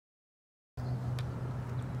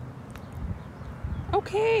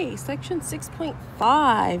Okay, section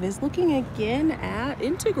 6.5 is looking again at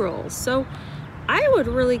integrals. So I would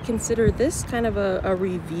really consider this kind of a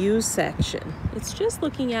review section. It's just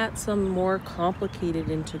looking at some more complicated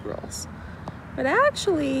integrals. But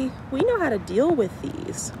actually, we know how to deal with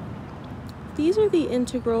these. These are the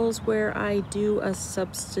integrals where I do a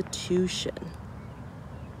substitution.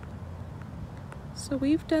 So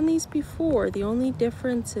we've done these before. The only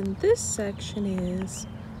difference in this section is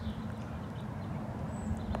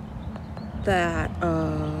that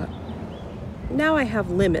now I have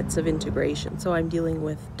limits of integration, so I'm dealing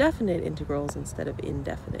with definite integrals instead of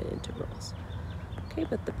indefinite integrals. Okay,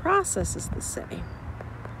 but the process is the same.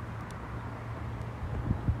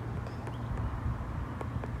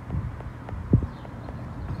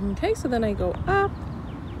 Okay, so then I go up,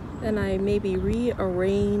 and I maybe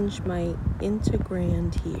rearrange my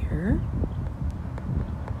integrand here.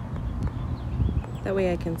 That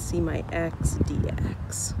way I can see my x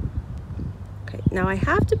dx. Okay, now I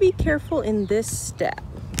have to be careful in this step,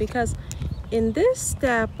 because in this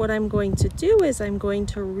step what I'm going to do is I'm going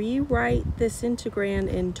to rewrite this integrand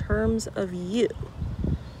in terms of u.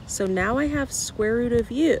 So now I have square root of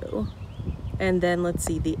u, and then let's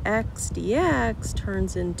see, the x dx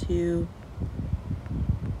turns into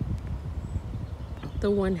the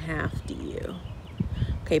 1/2 du.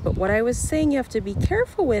 Okay, but what I was saying you have to be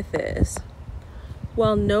careful with is,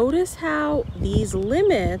 well, notice how these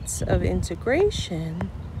limits of integration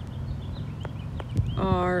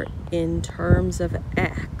are in terms of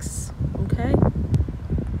x, okay?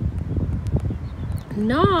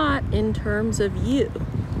 Not in terms of u.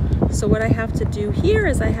 So what I have to do here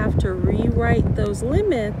is I have to rewrite those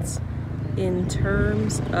limits in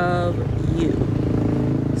terms of u.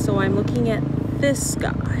 So I'm looking at this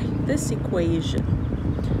guy, this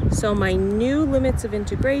equation. So my new limits of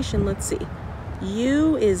integration, let's see.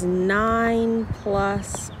 U is 9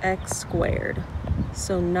 plus x squared.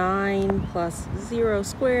 So 9 plus 0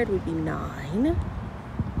 squared would be 9.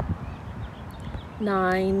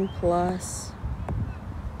 9 plus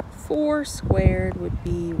 4 squared would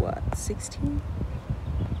be what, 16?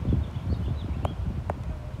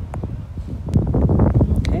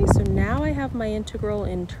 Okay, so now I have my integral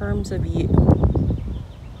in terms of u.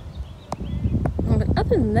 But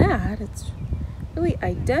other than that, it's really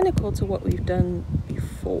identical to what we've done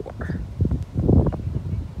before.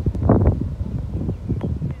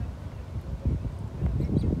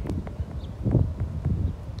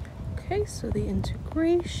 Okay, so the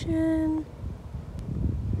integration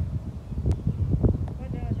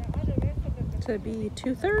to be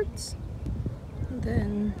 2/3,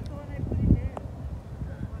 then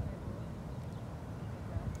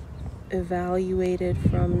evaluated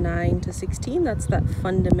from 9 to 16. That's that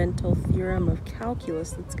fundamental theorem of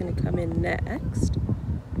calculus that's going to come in next,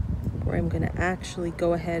 where I'm going to actually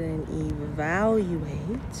go ahead and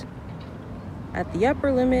evaluate at the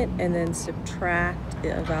upper limit and then subtract the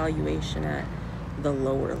evaluation at the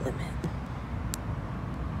lower limit.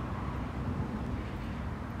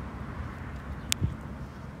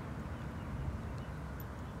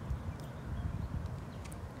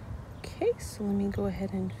 Okay, so let me go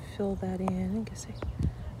ahead and fill that in. I guess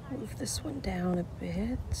I move this one down a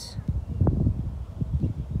bit.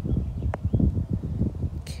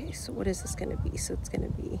 Okay, so what is this going to be? So it's going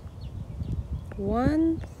to be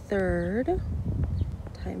 1/3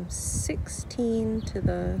 times 16 to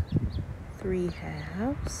the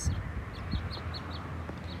 3/2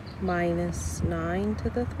 minus 9 to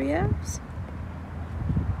the 3/2.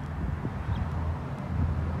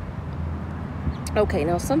 Okay,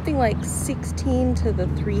 now something like 16 to the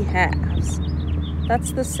 3/2,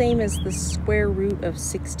 that's the same as the square root of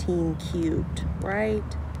 16 cubed,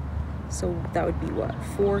 right? So that would be what,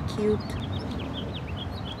 4 cubed?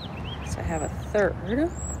 So I have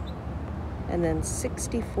 1/3, and then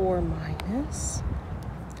 64 minus,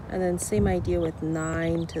 and then same idea with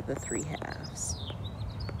 9 to the 3/2.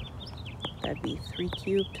 That'd be 3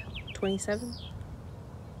 cubed, 27.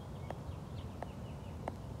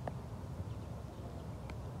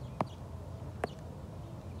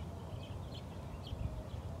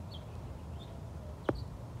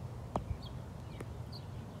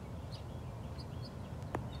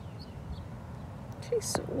 Okay,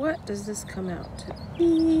 so what does this come out to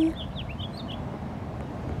be?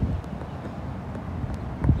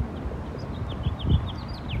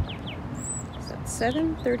 Is that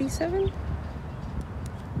 737?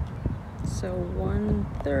 So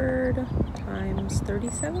 1/3 times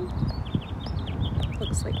 37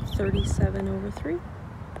 looks like 37/3.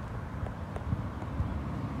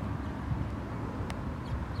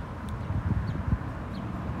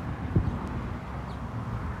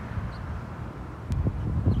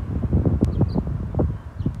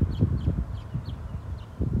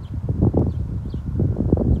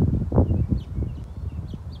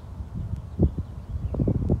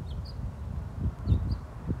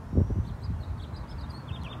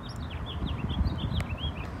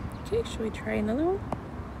 Okay, should we try another one?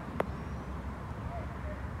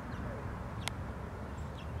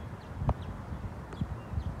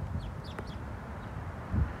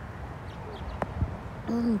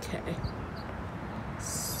 Okay,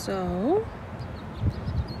 so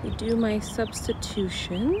we do my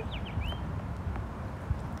substitution.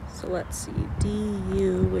 So let's see,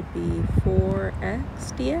 du would be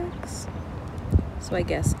 4x dx. So I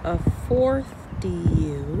guess a fourth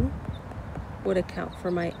du would account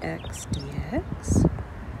for my x dx.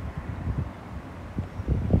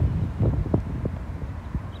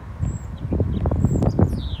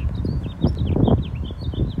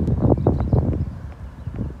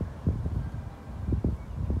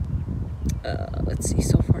 Let's see,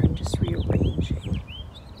 so far I'm just rearranging.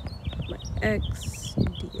 Put my x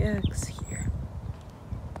dx here.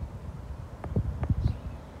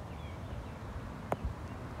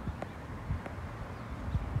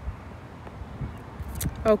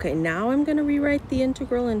 Okay, now I'm going to rewrite the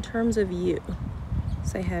integral in terms of u.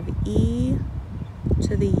 So I have e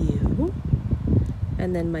to the u,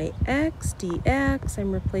 and then my x dx,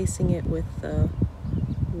 I'm replacing it with the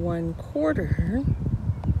 1/4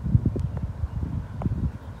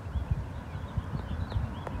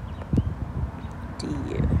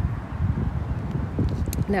 du.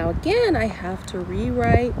 Now again, I have to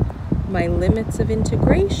rewrite my limits of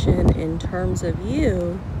integration in terms of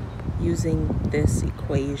u using this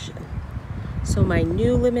equation. So my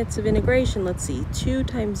new limits of integration, let's see, 2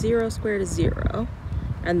 times 0 squared is 0,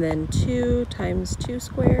 and then 2 times 2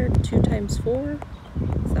 squared, 2 times 4,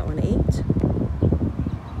 is that one 8?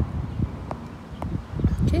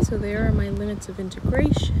 Okay, so there are my limits of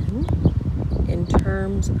integration in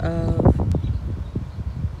terms of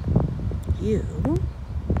u.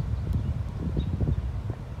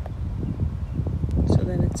 So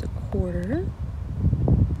then it's 1/4.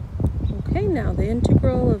 Okay, now the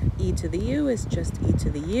integral of e to the u is just e to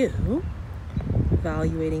the u,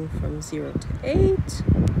 evaluating from 0 to 8.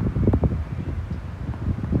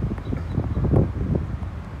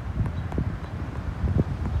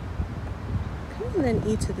 Okay, and then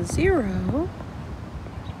e to the 0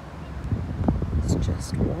 is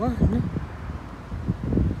just 1.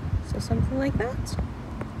 So something like that.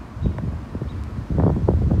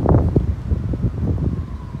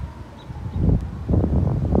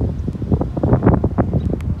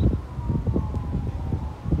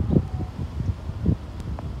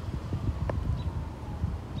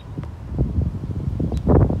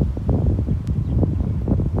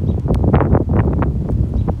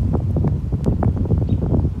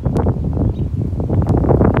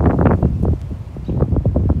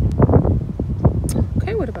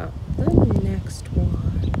 What about the next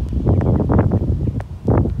one?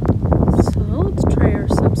 So let's try our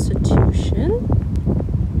substitution.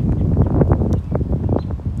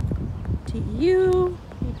 du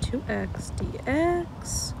 2x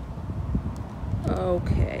dx.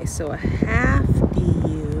 Okay, so a half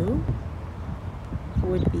du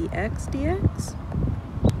would be x dx.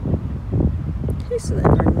 Okay, so then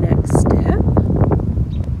our next step,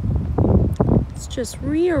 let's just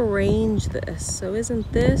rearrange this. So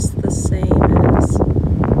isn't this the same as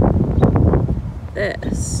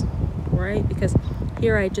this, right? Because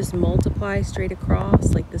here I just multiply straight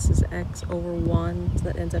across, like this is x over 1, so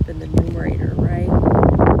that ends up in the numerator, right?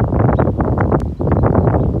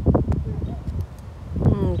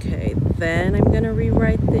 Okay, then I'm going to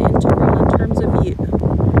rewrite the integral in terms of u.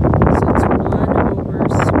 So it's 1 over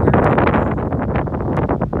square root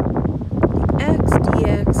u. The x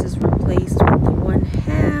dx is replaced with the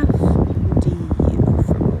 1/2 du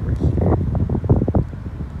from over here.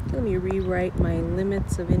 Let me rewrite my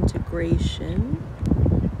limits of integration.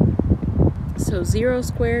 So 0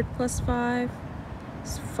 squared plus 5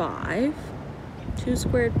 is 5. 2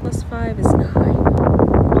 squared plus 5 is 9.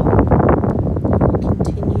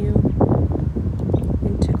 Continue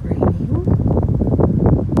integrating.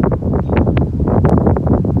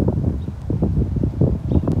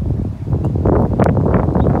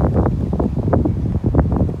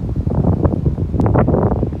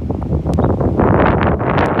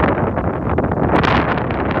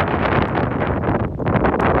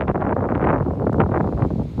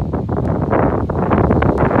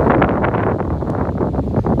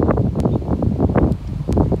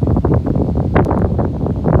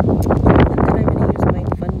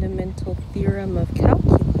 Theorem of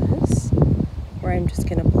calculus, where I'm just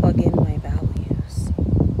going to plug in my values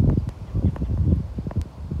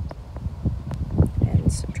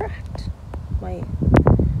and subtract my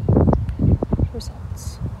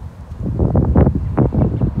results.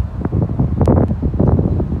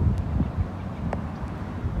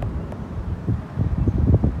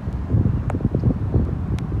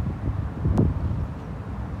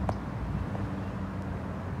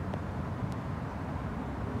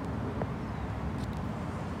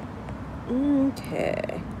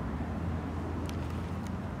 Okay.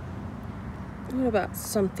 What about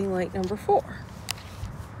something like number 4?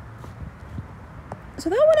 So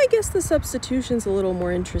that one, I guess the substitution's a little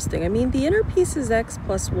more interesting. I mean, the inner piece is x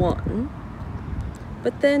plus 1,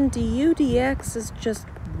 but then du dx is just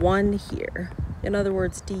 1 here. In other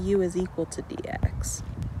words, du is equal to dx.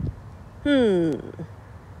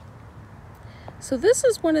 So this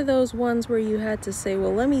is one of those ones where you had to say,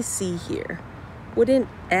 well, let me see here. Wouldn't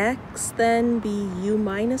x then be u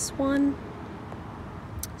minus 1?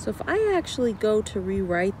 So if I actually go to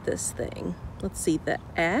rewrite this thing, let's see, the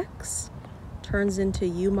x turns into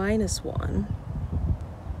u minus 1,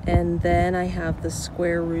 and then I have the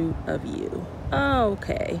square root of u.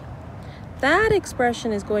 Okay, that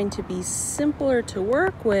expression is going to be simpler to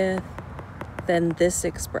work with than this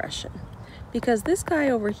expression, because this guy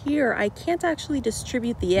over here, I can't actually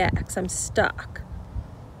distribute the x, I'm stuck.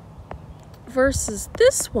 Versus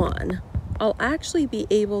this one, I'll actually be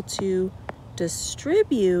able to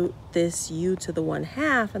distribute this u to the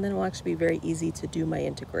 1/2, and then it will actually be very easy to do my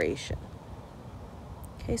integration.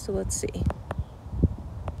 Okay, so let's see.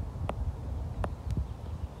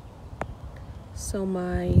 So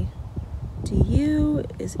my du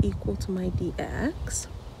is equal to my dx.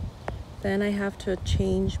 Then I have to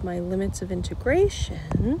change my limits of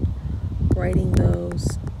integration, writing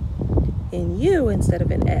those in u instead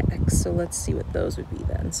of in x. So let's see what those would be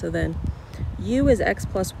then. So then u is x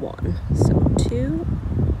plus 1. So 2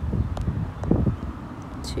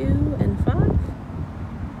 and 5.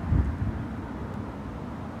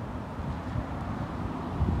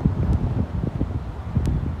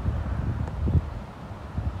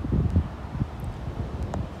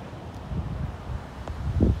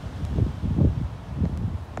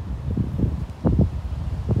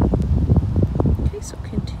 So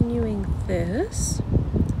continuing this,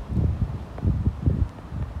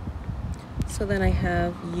 so then I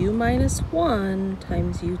have u minus 1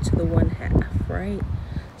 times u to the 1/2, right?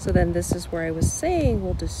 So then this is where I was saying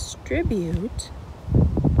we'll distribute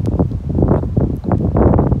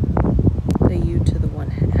the u to the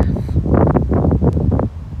 1/2.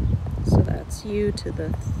 So that's u to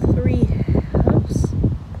the 3/2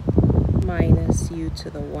 minus u to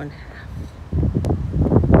the 1/2.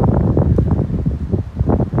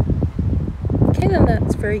 Then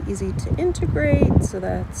that's very easy to integrate, so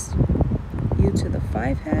that's u to the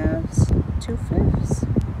 5/2, 2/5,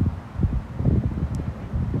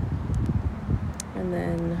 and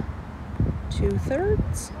then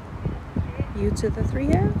 2/3, u to the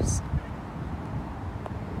 3/2,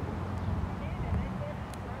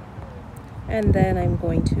 and then I'm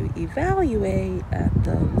going to evaluate at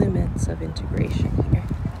the limits of integration here.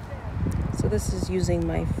 So this is using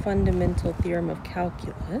my fundamental theorem of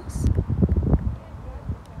calculus.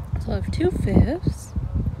 So I have 2/5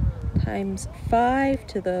 times 5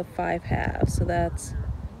 to the 5/2. So that's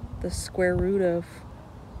the square root of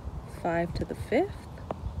 5 to the 5th.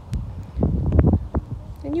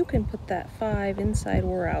 And you can put that 5 inside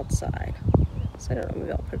or outside. So I don't know,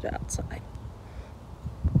 maybe I'll put it outside.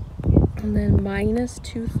 And then minus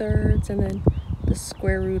 2/3, and then the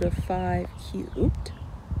square root of 5 cubed.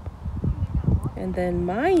 And then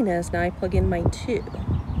minus, now I plug in my 2.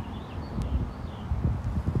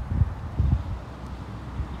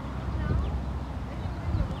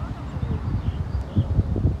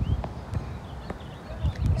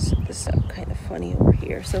 This out kind of funny over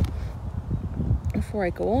here. So before I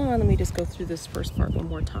go on, let me just go through this first part one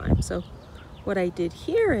more time. So what I did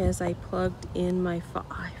here is I plugged in my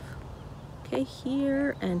 5, okay,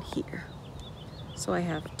 here and here. So I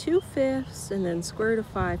have 2/5 and then square root of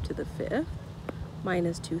 5 to the 5th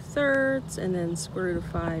minus 2/3 and then square root of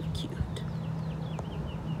 5 cubed.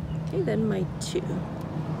 Okay, then my 2.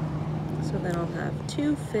 So then I'll have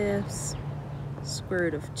 2/5 square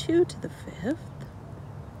root of 2 to the 5th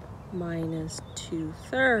minus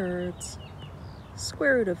 2/3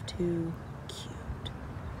 square root of 2 cubed.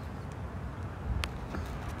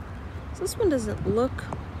 So this one doesn't look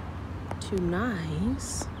too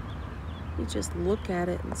nice. Let me just look at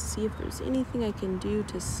it and see if there's anything I can do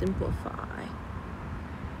to simplify.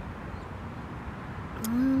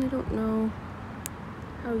 I don't know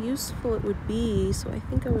how useful it would be, so I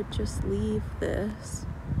think I would just leave this.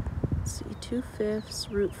 Let's see, 2/5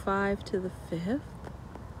 root 5 to the 5th.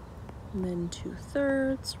 And then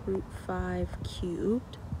 2/3 root 5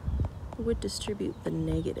 cubed. I would distribute the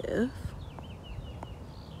negative.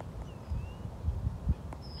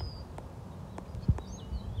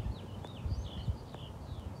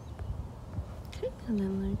 Okay, and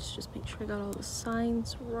then let's just make sure I got all the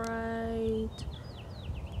signs right.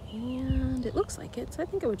 And it looks like it, so I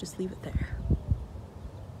think I would just leave it there.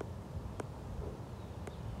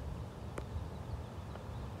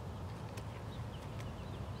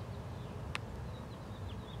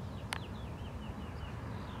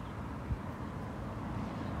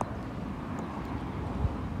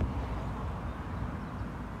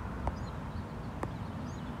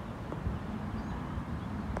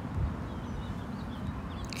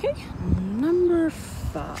 Okay, number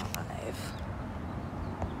 5.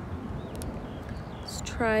 Let's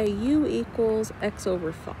try u equals x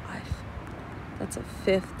over 5. That's a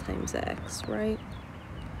fifth times x, right?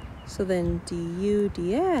 So then du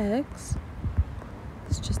dx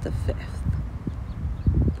is just a fifth.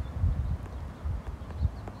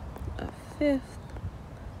 A fifth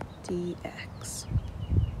dx.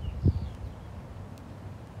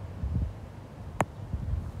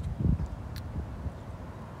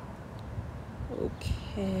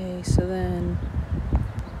 Okay, so then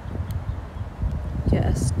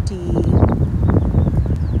guess dx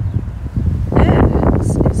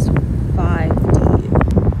is 5 du.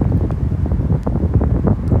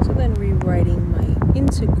 So then rewriting my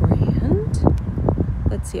integrand,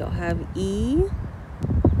 let's see, I'll have e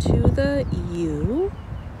to the u,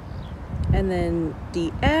 and then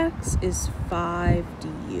dx is 5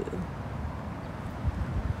 du.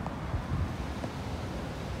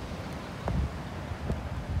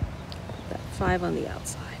 That 5 on the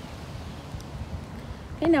outside.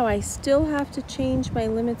 Okay, now I still have to change my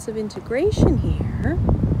limits of integration here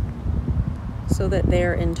so that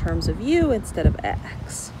they're in terms of u instead of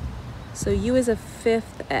x. So u is a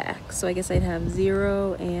fifth x, so I guess I'd have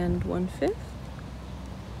 0 and 1/5.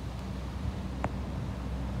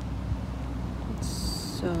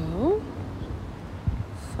 So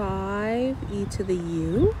 5 e to the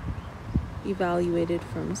u evaluated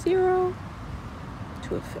from 0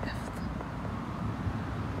 to a fifth.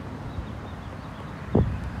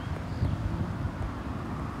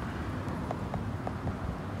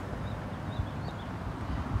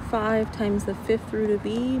 5 times the fifth root of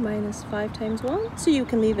e minus 5 times 1. So you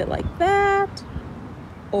can leave it like that,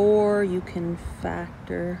 or you can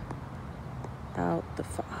factor out the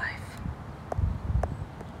 5.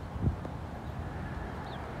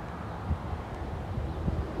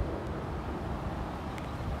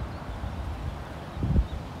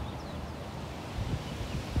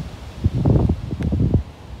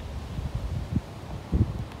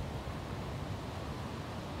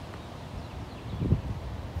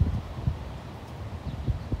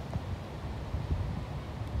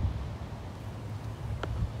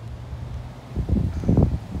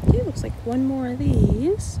 Looks like one more of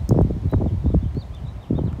these.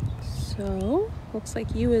 So, looks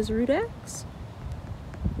like u is root x,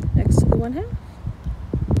 x to the 1/2.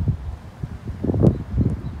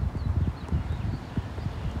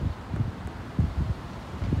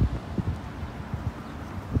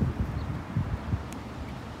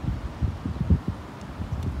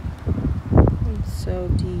 And so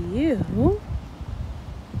du,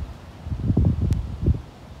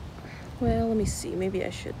 well, let me see, maybe I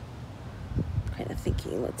should kind of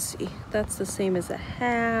thinking, let's see, that's the same as a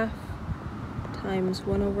 1/2 times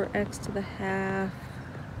 1 over x to the 1/2.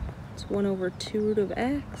 It's 1 over 2 root of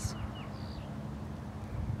x.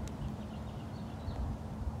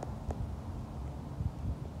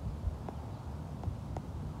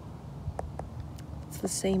 It's the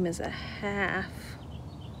same as a 1/2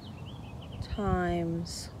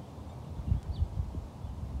 times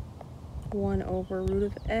 1 over root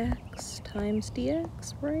of x times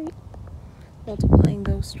dx, right? Multiplying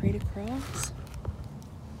those straight across.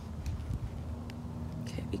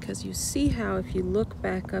 Okay, because you see how if you look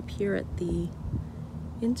back up here at the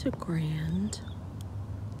integrand,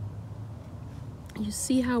 you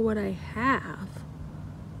see how what I have,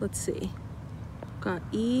 let's see, got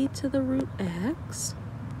e to the root x,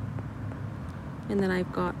 and then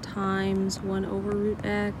I've got times 1 over root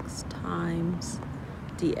x times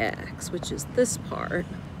dx, which is this part.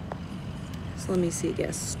 So let me see, I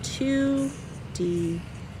guess 2 du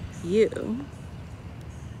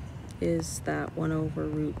is that 1 over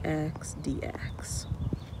root x dx.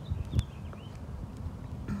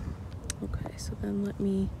 Okay, so then let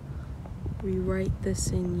me rewrite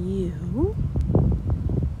this in u.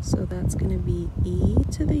 So that's going to be e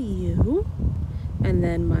to the u, and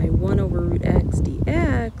then my 1 over root x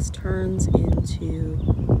dx turns into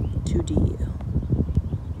 2 du.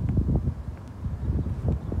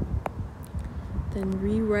 Then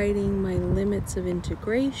rewriting my limits of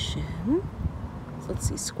integration. So let's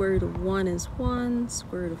see, square root of 1 is 1,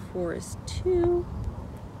 square root of 4 is 2.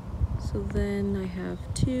 So then I have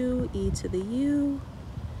 2 e to the u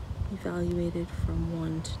evaluated from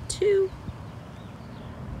 1 to 2.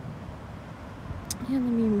 And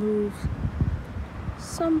let me move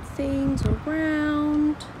some things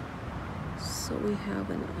around so we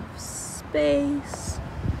have enough space.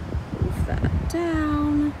 Move that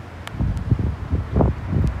down.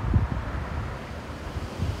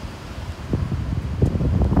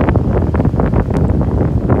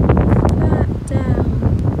 That down.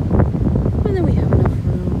 And then we have enough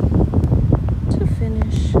room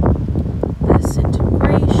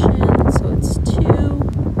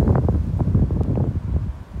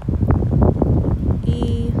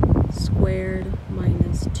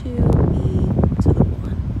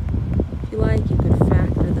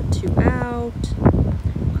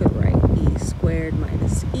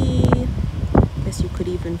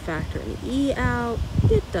factor an e out,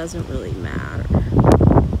 it doesn't really matter.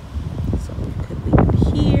 So we could leave it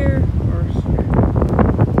here or here.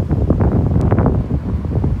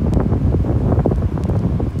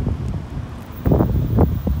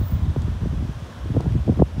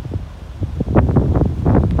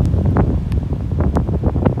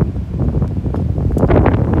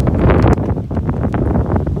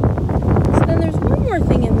 So then there's one more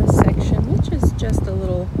thing in this section, which is just a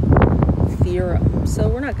little theorem. So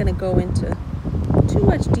we're not going to go into too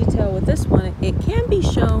much detail with this one. It can be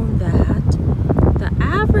shown that the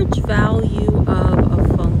average value of a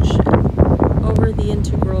function over the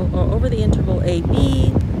integral or over the interval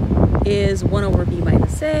AB is 1 over b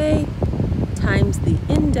minus a times the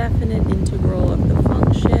indefinite integral of the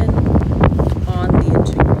function on the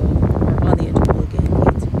integral, or on the interval again,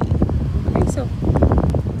 a to b. Okay, so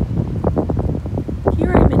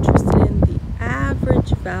here I'm interested in the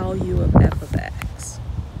average value of f of x.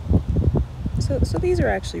 So these are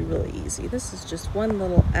actually really easy. This is just one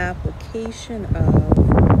little application of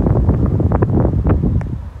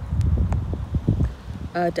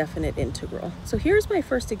a definite integral. So here's my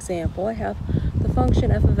first example. I have the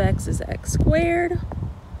function f of x is x squared.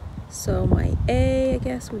 So my a, I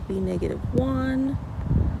guess, would be -1.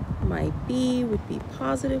 My b would be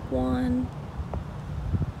 +1.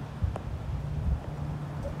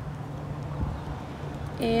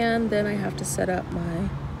 And then I have to set up my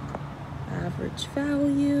average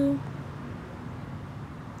value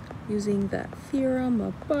using that theorem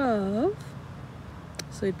above.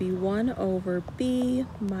 So it'd be 1 over b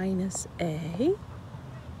minus a,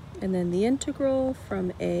 and then the integral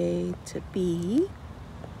from a to b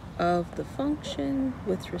of the function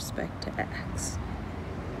with respect to x.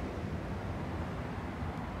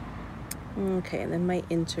 Okay, and then my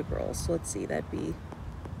integral. So let's see, that'd be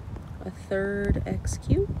 1/3 x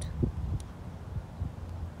cubed.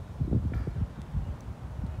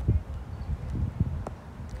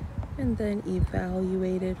 And then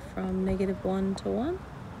evaluated from -1 to 1.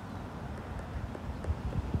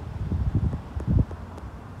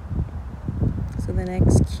 So then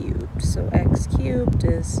x cubed. So x cubed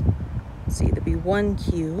is, let's see, that'd be 1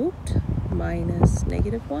 cubed minus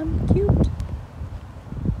 -1 cubed.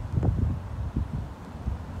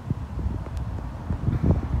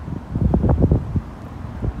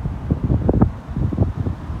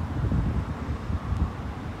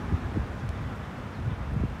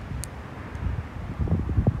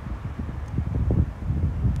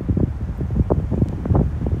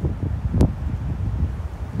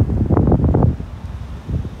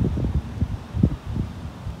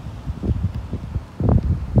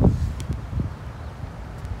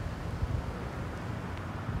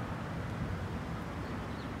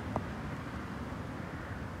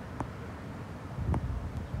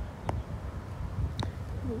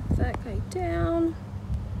 Move that guy down.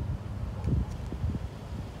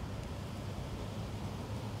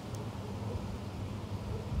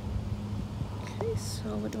 Okay,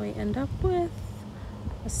 so what do I end up with?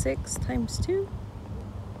 A 6 times 2,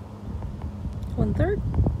 1/3.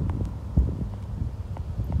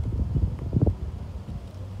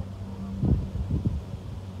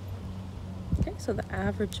 Okay, so the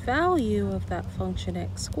average value of that function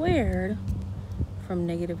x squared from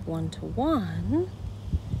 -1 to 1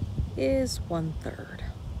 is 1/3.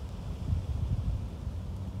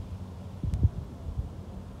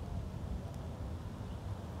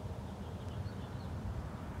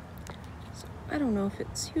 So I don't know if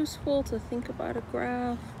it's useful to think about a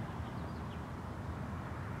graph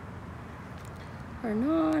or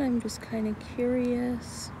not. I'm just kind of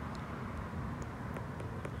curious.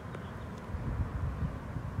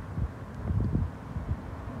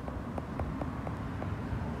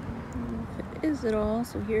 Is it all?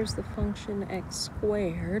 So here's the function x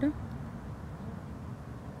squared.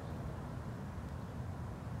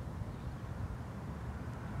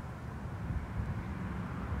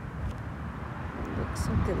 Looks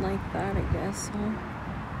something like that, I guess, huh?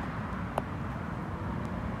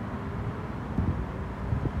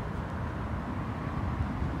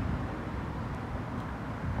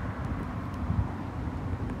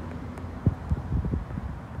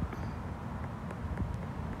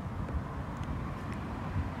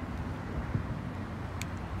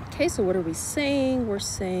 Okay, so what are we saying? We're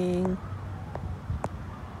saying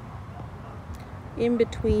in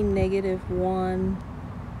between -1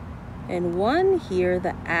 and 1 here,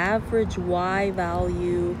 the average y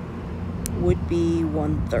value would be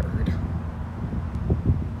 1/3.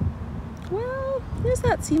 Well, yes,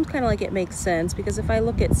 that seems kind of like it makes sense, because if I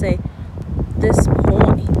look at, say, this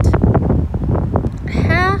point,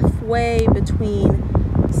 halfway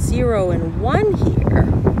between 0 and 1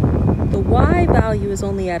 here, value is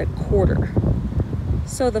only at a quarter.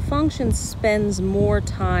 So the function spends more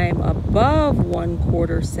time above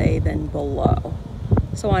 1/4, say, than below.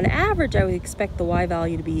 So on average, I would expect the y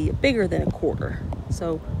value to be bigger than a quarter.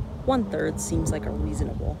 So 1/3 seems like a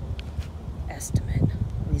reasonable estimate,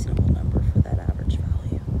 reasonable number for that average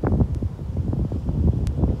value.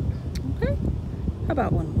 Okay, how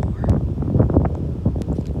about one more?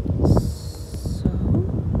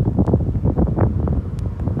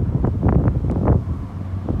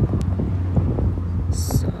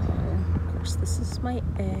 So of course, this is my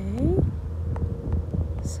A,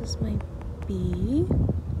 this is my B.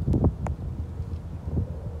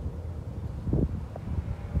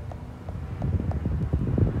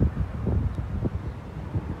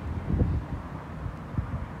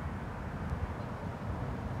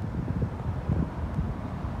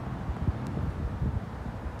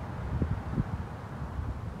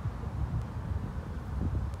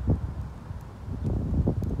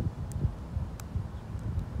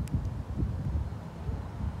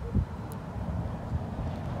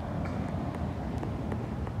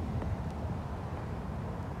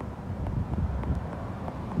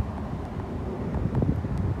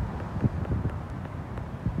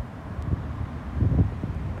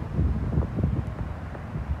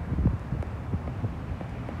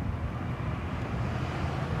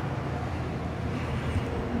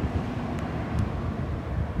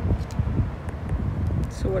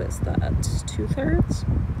 So what is that? 2/3?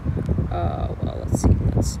 Well, let's see.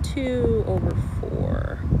 That's 2 over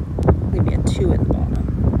 4. Leave me a 2 in the bottom.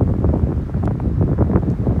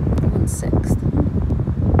 1/6.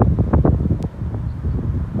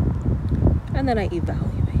 And then I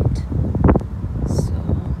evaluate. So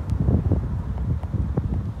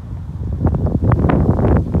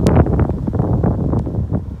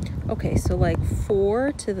okay, so like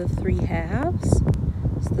 4 to the 3/2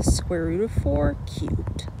 is the square root of 4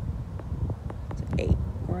 cubed. It's 8,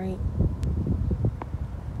 right?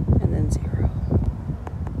 And then 0.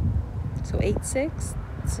 So 8/6,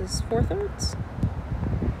 this is 4/3.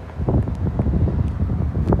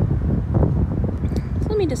 So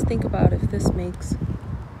let me just think about if this makes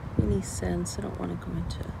any sense. I don't want to go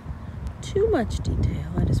into too much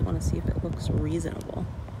detail. I just want to see if it looks reasonable.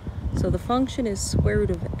 So the function is square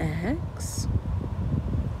root of x.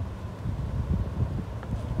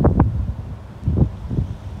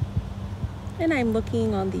 And I'm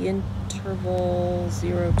looking on the interval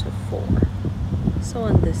 0 to 4. So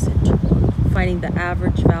on this interval, I'm finding the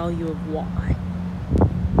average value of y.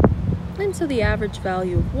 And so the average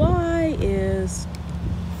value of y is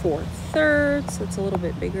 4/3. So it's a little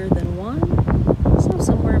bit bigger than 1.